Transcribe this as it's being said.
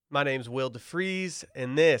My name's Will DeFries,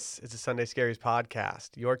 and this is the Sunday Scaries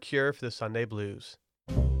podcast, your cure for the Sunday blues.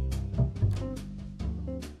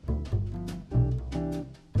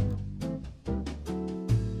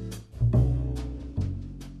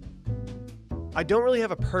 I don't really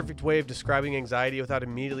have a perfect way of describing anxiety without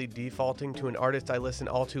immediately defaulting to an artist I listen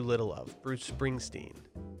all too little of, Bruce Springsteen.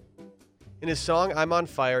 In his song, I'm on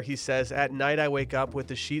Fire, he says, "At night I wake up with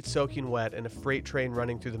the sheets soaking wet and a freight train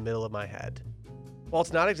running through the middle of my head." While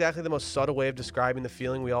it's not exactly the most subtle way of describing the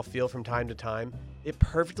feeling we all feel from time to time, it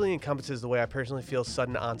perfectly encompasses the way I personally feel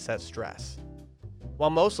sudden onset stress. While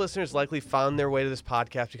most listeners likely found their way to this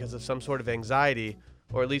podcast because of some sort of anxiety,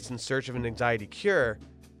 or at least in search of an anxiety cure,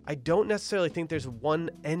 I don't necessarily think there's one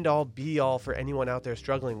end-all be-all for anyone out there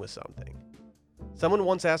struggling with something. Someone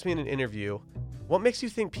once asked me in an interview, "What makes you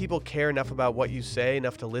think people care enough about what you say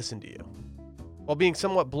enough to listen to you?" While being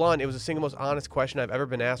somewhat blunt, it was the single most honest question I've ever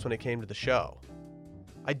been asked when it came to the show.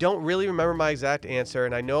 I don't really remember my exact answer,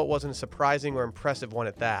 and I know it wasn't a surprising or impressive one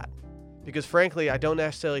at that. Because frankly, I don't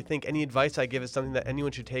necessarily think any advice I give is something that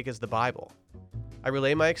anyone should take as the Bible. I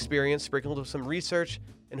relay my experience sprinkled with some research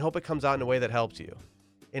and hope it comes out in a way that helps you.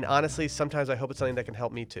 And honestly, sometimes I hope it's something that can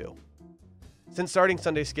help me too. Since starting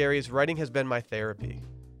Sunday Scaries, writing has been my therapy.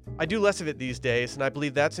 I do less of it these days, and I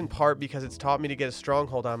believe that's in part because it's taught me to get a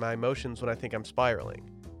stronghold on my emotions when I think I'm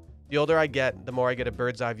spiraling. The older I get, the more I get a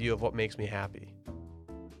bird's eye view of what makes me happy.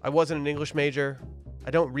 I wasn't an English major. I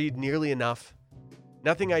don't read nearly enough.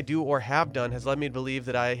 Nothing I do or have done has led me to believe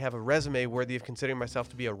that I have a resume worthy of considering myself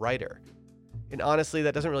to be a writer. And honestly,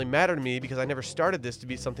 that doesn't really matter to me because I never started this to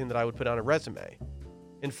be something that I would put on a resume.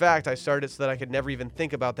 In fact, I started it so that I could never even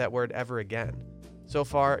think about that word ever again. So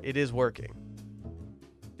far, it is working.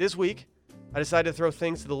 This week, I decided to throw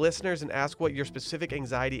things to the listeners and ask what your specific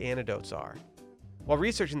anxiety antidotes are. While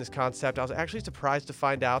researching this concept, I was actually surprised to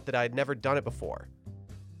find out that I had never done it before.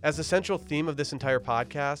 As the central theme of this entire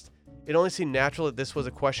podcast, it only seemed natural that this was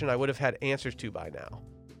a question I would have had answers to by now.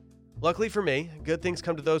 Luckily for me, good things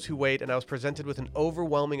come to those who wait, and I was presented with an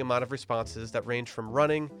overwhelming amount of responses that range from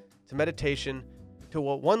running to meditation to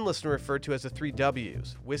what one listener referred to as the 3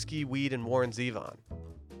 W's, whiskey, weed, and Warren Zevon.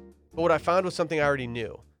 But what I found was something I already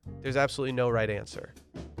knew. There's absolutely no right answer.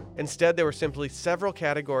 Instead, there were simply several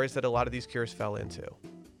categories that a lot of these cures fell into.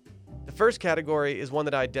 The first category is one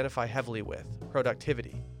that I identify heavily with,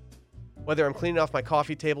 productivity. Whether I'm cleaning off my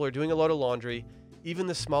coffee table or doing a load of laundry, even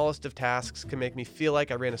the smallest of tasks can make me feel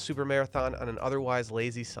like I ran a super marathon on an otherwise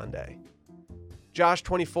lazy Sunday. Josh,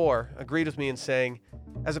 24, agreed with me in saying,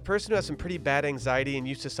 "As a person who has some pretty bad anxiety and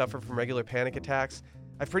used to suffer from regular panic attacks,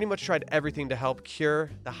 I've pretty much tried everything to help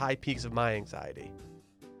cure the high peaks of my anxiety.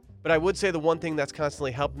 But I would say the one thing that's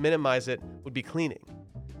constantly helped minimize it would be cleaning.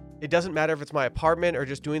 It doesn't matter if it's my apartment or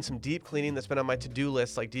just doing some deep cleaning that's been on my to-do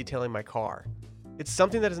list like detailing my car. It's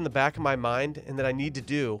something that is in the back of my mind and that I need to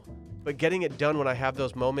do, but getting it done when I have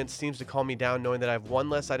those moments seems to calm me down knowing that I have one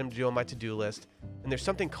less item to do on my to-do list, and there's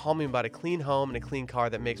something calming about a clean home and a clean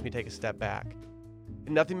car that makes me take a step back.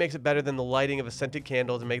 And nothing makes it better than the lighting of a scented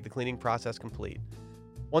candle to make the cleaning process complete.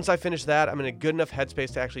 Once I finish that, I'm in a good enough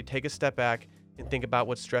headspace to actually take a step back and think about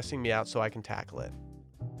what's stressing me out so I can tackle it."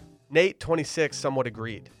 Nate, 26, somewhat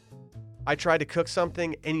agreed. "I try to cook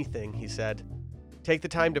something, anything," he said. "Take the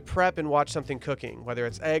time to prep and watch something cooking, whether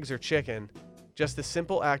it's eggs or chicken. Just the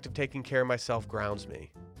simple act of taking care of myself grounds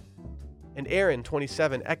me." And Aaron,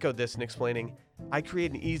 27, echoed this in explaining, "I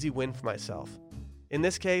create an easy win for myself. In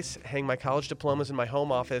this case, hang my college diplomas in my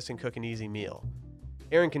home office and cook an easy meal."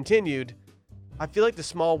 Aaron continued, "I feel like the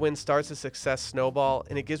small win starts the success snowball,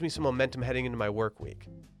 and it gives me some momentum heading into my work week.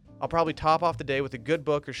 I'll probably top off the day with a good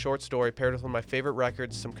book or short story paired with one of my favorite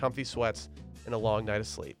records, some comfy sweats, and a long night of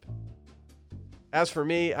sleep." As for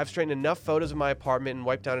me, I've straightened enough photos of my apartment and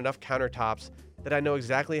wiped down enough countertops that I know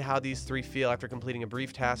exactly how these three feel after completing a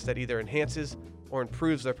brief task that either enhances or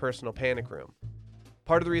improves their personal panic room.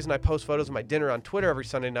 Part of the reason I post photos of my dinner on Twitter every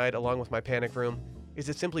Sunday night along with my panic room is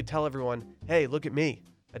to simply tell everyone, "Hey, look at me.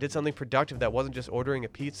 I did something productive that wasn't just ordering a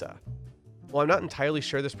pizza." While I'm not entirely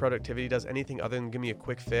sure this productivity does anything other than give me a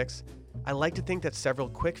quick fix, I like to think that several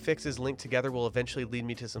quick fixes linked together will eventually lead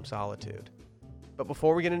me to some solitude. But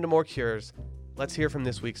before we get into more cures, let's hear from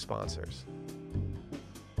this week's sponsors.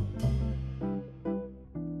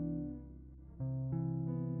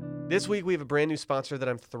 This week we have a brand new sponsor that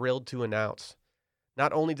I'm thrilled to announce.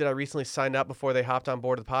 Not only did I recently sign up before they hopped on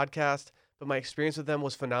board the podcast, but my experience with them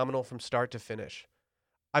was phenomenal from start to finish.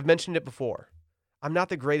 I've mentioned it before. I'm not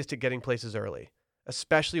the greatest at getting places early,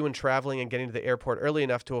 especially when traveling and getting to the airport early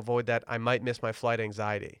enough to avoid that I might miss my flight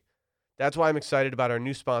anxiety. That's why I'm excited about our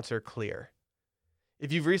new sponsor, Clear.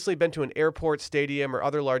 If you've recently been to an airport, stadium, or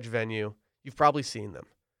other large venue, you've probably seen them.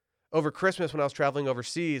 Over Christmas, when I was traveling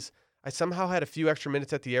overseas, I somehow had a few extra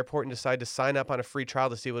minutes at the airport and decided to sign up on a free trial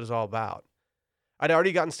to see what it was all about. I'd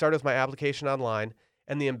already gotten started with my application online,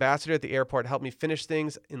 and the ambassador at the airport helped me finish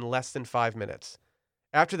things in less than 5 minutes.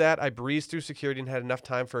 After that, I breezed through security and had enough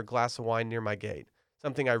time for a glass of wine near my gate,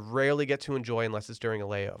 something I rarely get to enjoy unless it's during a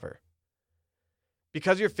layover.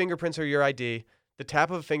 Because your fingerprints are your ID, the tap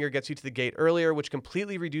of a finger gets you to the gate earlier, which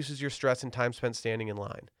completely reduces your stress and time spent standing in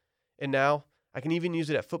line. And now, I can even use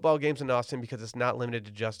it at football games in Austin because it's not limited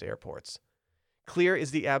to just airports. Clear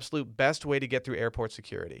is the absolute best way to get through airport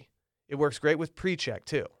security. It works great with PreCheck,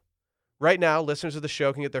 too. Right now, listeners of the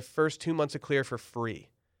show can get their first 2 months of Clear for free.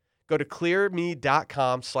 Go to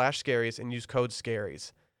clearme.com/scaries and use code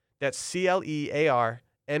SCARIES. That's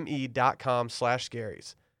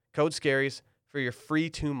CLEARME.com/scaries. Code SCARIES for your free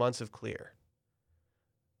 2 months of Clear.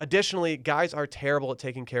 Additionally, guys are terrible at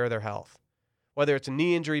taking care of their health. Whether it's a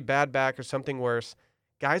knee injury, bad back, or something worse,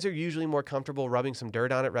 guys are usually more comfortable rubbing some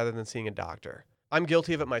dirt on it rather than seeing a doctor. I'm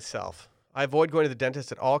guilty of it myself. I avoid going to the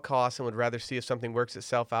dentist at all costs and would rather see if something works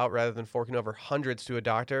itself out rather than forking over hundreds to a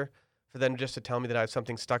doctor for them just to tell me that I have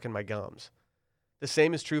something stuck in my gums. The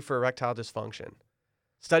same is true for erectile dysfunction.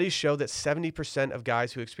 Studies show that 70% of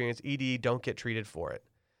guys who experience ED don't get treated for it.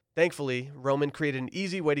 Thankfully, Roman created an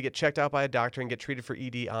easy way to get checked out by a doctor and get treated for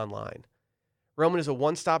ED online. Roman is a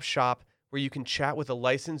one-stop shop where you can chat with a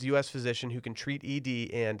licensed U.S. physician who can treat ED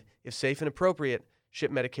and, if safe and appropriate,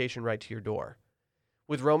 ship medication right to your door.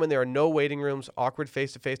 With Roman, there are no waiting rooms, awkward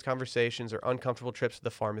face-to-face conversations, or uncomfortable trips to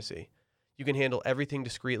the pharmacy. You can handle everything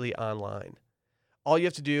discreetly online. All you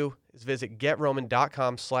have to do is visit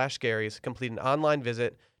GetRoman.com/scaries, complete an online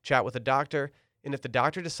visit, chat with a doctor, and if the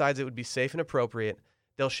doctor decides it would be safe and appropriate,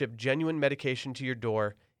 they'll ship genuine medication to your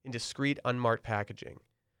door in discreet, unmarked packaging.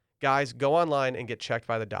 Guys, go online and get checked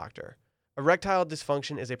by the doctor. Erectile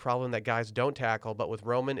dysfunction is a problem that guys don't tackle, but with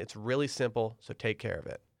Roman, it's really simple, so take care of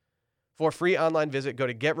it. For a free online visit, go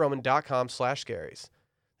to GetRoman.com/scaries.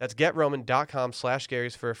 That's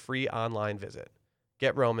GetRoman.com/scaries for a free online visit.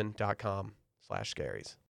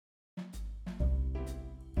 GetRoman.com/scaries.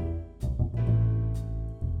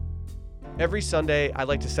 Every Sunday, I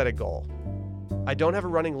like to set a goal. I don't have a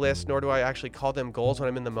running list, nor do I actually call them goals when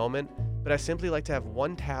I'm in the moment, but I simply like to have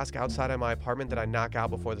one task outside of my apartment that I knock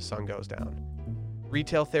out before the sun goes down.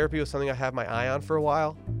 Retail therapy was something I have my eye on for a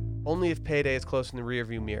while, only if payday is close in the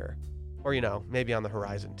rearview mirror. Or, maybe on the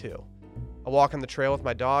horizon too. A walk on the trail with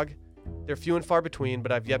my dog. They're few and far between,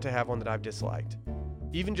 but I've yet to have one that I've disliked.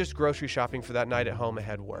 Even just grocery shopping for that night at home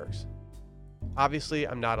ahead works. Obviously,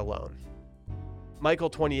 I'm not alone.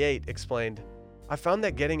 Michael, 28, explained, I found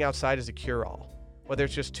that getting outside is a cure-all. Whether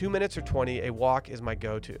it's just 2 minutes or 20, a walk is my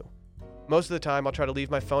go-to. Most of the time, I'll try to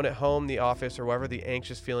leave my phone at home, the office, or wherever the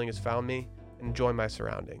anxious feeling has found me, and enjoy my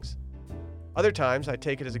surroundings. Other times, I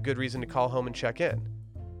take it as a good reason to call home and check in.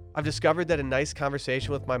 I've discovered that a nice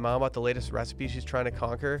conversation with my mom about the latest recipe she's trying to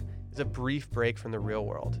conquer is a brief break from the real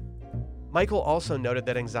world. Michael also noted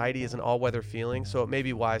that anxiety is an all-weather feeling, so it may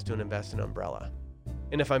be wise to invest in an umbrella.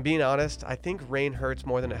 And if I'm being honest, I think rain hurts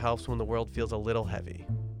more than it helps when the world feels a little heavy.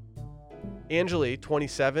 Angeli,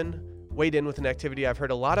 27, weighed in with an activity I've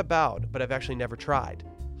heard a lot about, but I've actually never tried: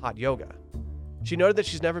 hot yoga. She noted that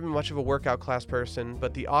she's never been much of a workout class person,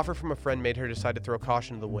 but the offer from a friend made her decide to throw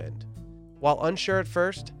caution to the wind. While unsure at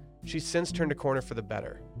first, she's since turned a corner for the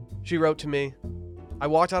better. She wrote to me, I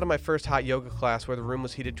walked out of my first hot yoga class where the room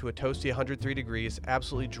was heated to a toasty 103 degrees,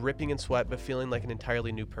 absolutely dripping in sweat but feeling like an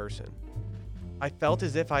entirely new person. I felt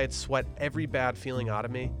as if I had sweat every bad feeling out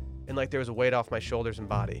of me and like there was a weight off my shoulders and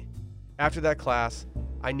body. After that class,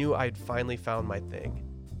 I knew I had finally found my thing.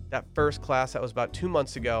 That first class that was about 2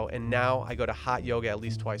 months ago, and now I go to hot yoga at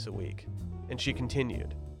least twice a week. And she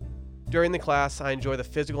continued. During the class, I enjoy the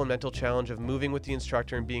physical and mental challenge of moving with the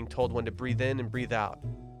instructor and being told when to breathe in and breathe out,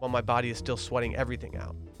 while my body is still sweating everything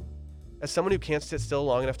out. As someone who can't sit still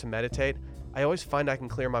long enough to meditate, I always find I can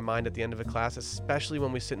clear my mind at the end of a class, especially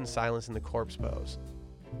when we sit in silence in the corpse pose.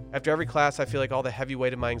 After every class, I feel like all the heavy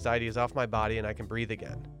weight of my anxiety is off my body and I can breathe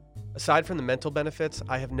again. Aside from the mental benefits,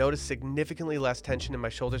 I have noticed significantly less tension in my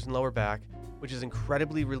shoulders and lower back, which is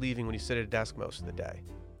incredibly relieving when you sit at a desk most of the day.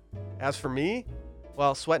 As for me,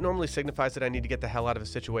 well, sweat normally signifies that I need to get the hell out of a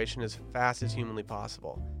situation as fast as humanly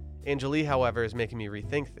possible. Angeli, however, is making me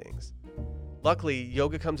rethink things. Luckily,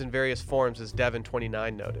 yoga comes in various forms, as Devin,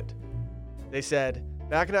 29, noted. They said,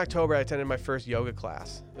 back in October, I attended my first yoga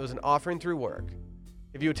class. It was an offering through work.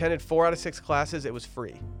 If you attended 4 out of 6 classes, it was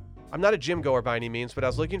free. I'm not a gym goer by any means, but I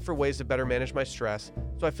was looking for ways to better manage my stress,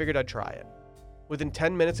 so I figured I'd try it. Within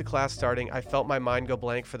 10 minutes of class starting, I felt my mind go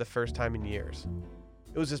blank for the first time in years.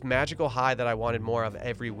 It was this magical high that I wanted more of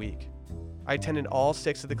every week. I attended all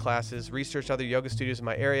 6 of the classes, researched other yoga studios in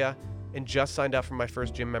my area, and just signed up for my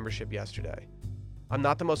first gym membership yesterday. I'm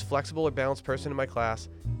not the most flexible or balanced person in my class,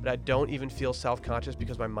 but I don't even feel self-conscious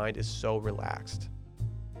because my mind is so relaxed.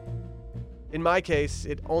 In my case,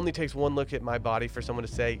 it only takes one look at my body for someone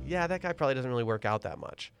to say, yeah, that guy probably doesn't really work out that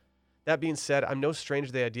much. That being said, I'm no stranger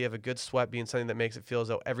to the idea of a good sweat being something that makes it feel as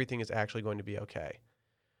though everything is actually going to be okay.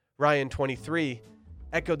 Ryan, 23,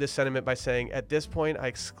 echoed this sentiment by saying, at this point, I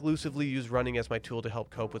exclusively use running as my tool to help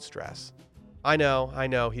cope with stress. I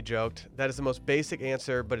know, he joked. That is the most basic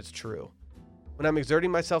answer, but it's true. When I'm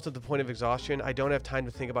exerting myself to the point of exhaustion, I don't have time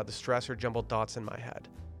to think about the stress or jumbled thoughts in my head.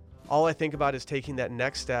 All I think about is taking that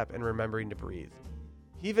next step and remembering to breathe.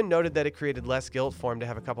 He even noted that it created less guilt for him to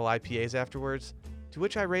have a couple IPAs afterwards, to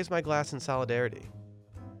which I raised my glass in solidarity.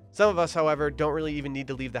 Some of us, however, don't really even need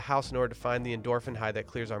to leave the house in order to find the endorphin high that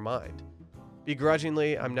clears our mind.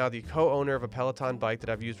 Begrudgingly, I'm now the co-owner of a Peloton bike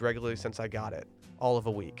that I've used regularly since I got it, all of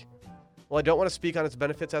a week. While I don't want to speak on its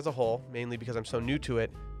benefits as a whole, mainly because I'm so new to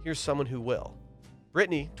it, here's someone who will.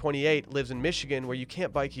 Brittany, 28, lives in Michigan where you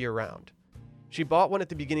can't bike year-round. She bought one at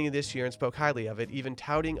the beginning of this year and spoke highly of it, even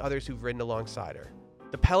touting others who've ridden alongside her.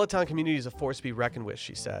 The Peloton community is a force to be reckoned with,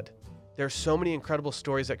 she said. There are so many incredible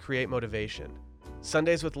stories that create motivation.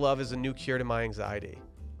 Sundays with Love is a new cure to my anxiety.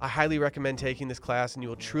 I highly recommend taking this class and you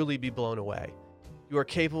will truly be blown away. You are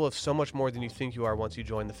capable of so much more than you think you are once you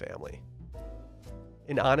join the family.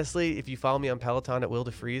 And honestly, if you follow me on Peloton at Will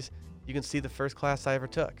DeFries, you can see the first class I ever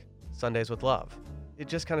took, Sundays with Love. It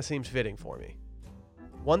just kind of seems fitting for me.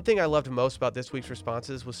 One thing I loved most about this week's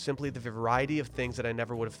responses was simply the variety of things that I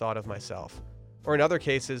never would have thought of myself. Or in other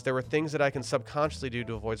cases, there were things that I can subconsciously do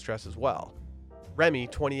to avoid stress as well. Remy,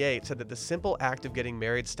 28, said that the simple act of getting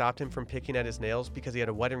married stopped him from picking at his nails because he had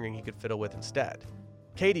a wedding ring he could fiddle with instead.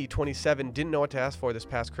 Katie, 27, didn't know what to ask for this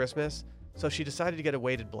past Christmas, so she decided to get a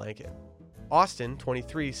weighted blanket. Austin,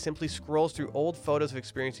 23, simply scrolls through old photos of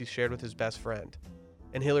experiences he shared with his best friend.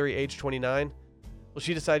 And Hillary, age 29, well,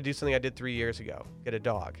 she decided to do something I did 3 years ago, get a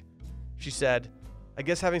dog. She said, I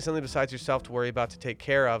guess having something besides yourself to worry about to take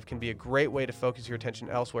care of can be a great way to focus your attention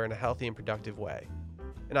elsewhere in a healthy and productive way.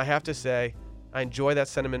 And I have to say, I enjoy that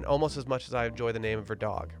sentiment almost as much as I enjoy the name of her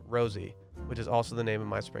dog, Rosie, which is also the name of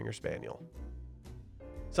my Springer Spaniel.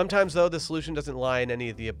 Sometimes, though, the solution doesn't lie in any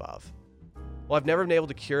of the above. While I've never been able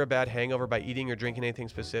to cure a bad hangover by eating or drinking anything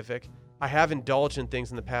specific, I have indulged in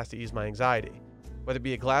things in the past to ease my anxiety. Whether it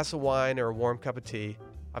be a glass of wine or a warm cup of tea,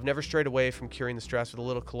 I've never strayed away from curing the stress with a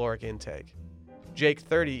little caloric intake. Jake,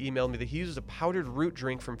 30, emailed me that he uses a powdered root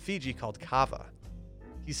drink from Fiji called kava.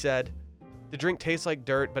 He said, the drink tastes like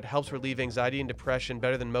dirt but helps relieve anxiety and depression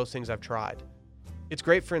better than most things I've tried. It's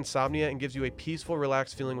great for insomnia and gives you a peaceful,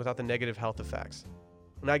 relaxed feeling without the negative health effects.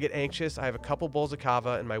 When I get anxious, I have a couple bowls of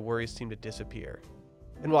kava and my worries seem to disappear.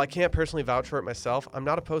 And while I can't personally vouch for it myself, I'm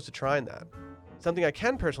not opposed to trying that. Something I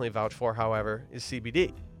can personally vouch for, however, is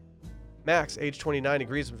CBD. Max, age 29,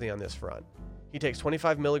 agrees with me on this front. He takes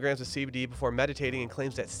 25 milligrams of CBD before meditating and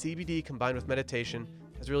claims that CBD combined with meditation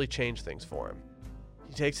has really changed things for him.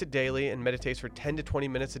 He takes it daily and meditates for 10 to 20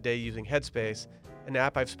 minutes a day using Headspace, an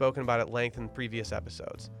app I've spoken about at length in previous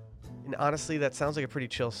episodes. And honestly, that sounds like a pretty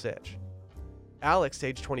chill sitch. Alex,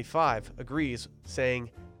 age 25, agrees, saying,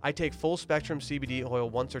 I take full spectrum CBD oil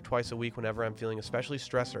once or twice a week whenever I'm feeling especially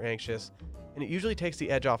stressed or anxious, and it usually takes the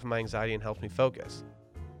edge off of my anxiety and helps me focus.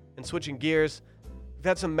 And switching gears, we've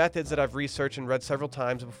had some methods that I've researched and read several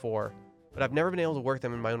times before, but I've never been able to work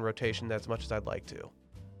them in my own rotation as much as I'd like to.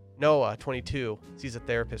 Noah, 22, sees a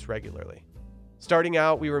therapist regularly. Starting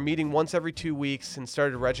out, we were meeting once every 2 weeks and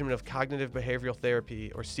started a regimen of cognitive behavioral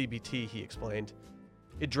therapy, or CBT, he explained.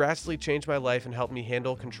 It drastically changed my life and helped me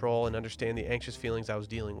handle, control, and understand the anxious feelings I was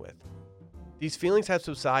dealing with. These feelings have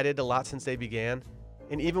subsided a lot since they began,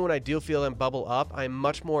 and even when I do feel them bubble up, I am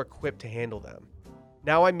much more equipped to handle them.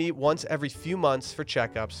 Now I meet once every few months for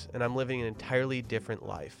checkups, and I'm living an entirely different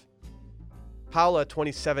life. Paula,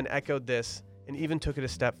 27, echoed this and even took it a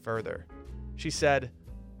step further. She said,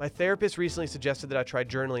 my therapist recently suggested that I try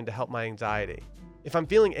journaling to help my anxiety. If I'm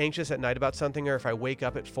feeling anxious at night about something, or if I wake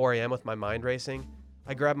up at 4 a.m. with my mind racing,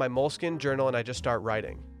 I grab my Moleskine journal and I just start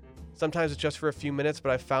writing. Sometimes it's just for a few minutes,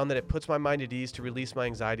 but I've found that it puts my mind at ease to release my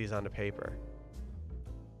anxieties onto paper.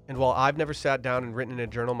 And while I've never sat down and written in a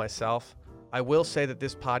journal myself, I will say that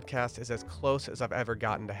this podcast is as close as I've ever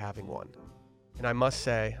gotten to having one. And I must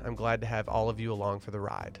say, I'm glad to have all of you along for the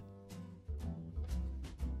ride.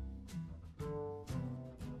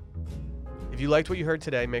 If you liked what you heard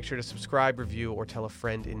today, make sure to subscribe, review, or tell a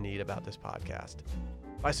friend in need about this podcast.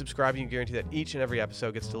 By subscribing, you guarantee that each and every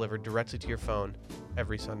episode gets delivered directly to your phone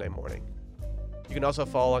every Sunday morning. You can also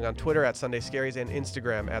follow along on Twitter at Sunday Scaries and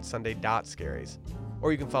Instagram at Sunday.Scaries.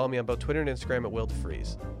 Or you can follow me on both Twitter and Instagram at Will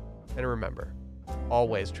DeFries. And remember,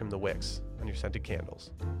 always trim the wicks on your scented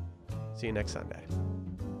candles. See you next Sunday.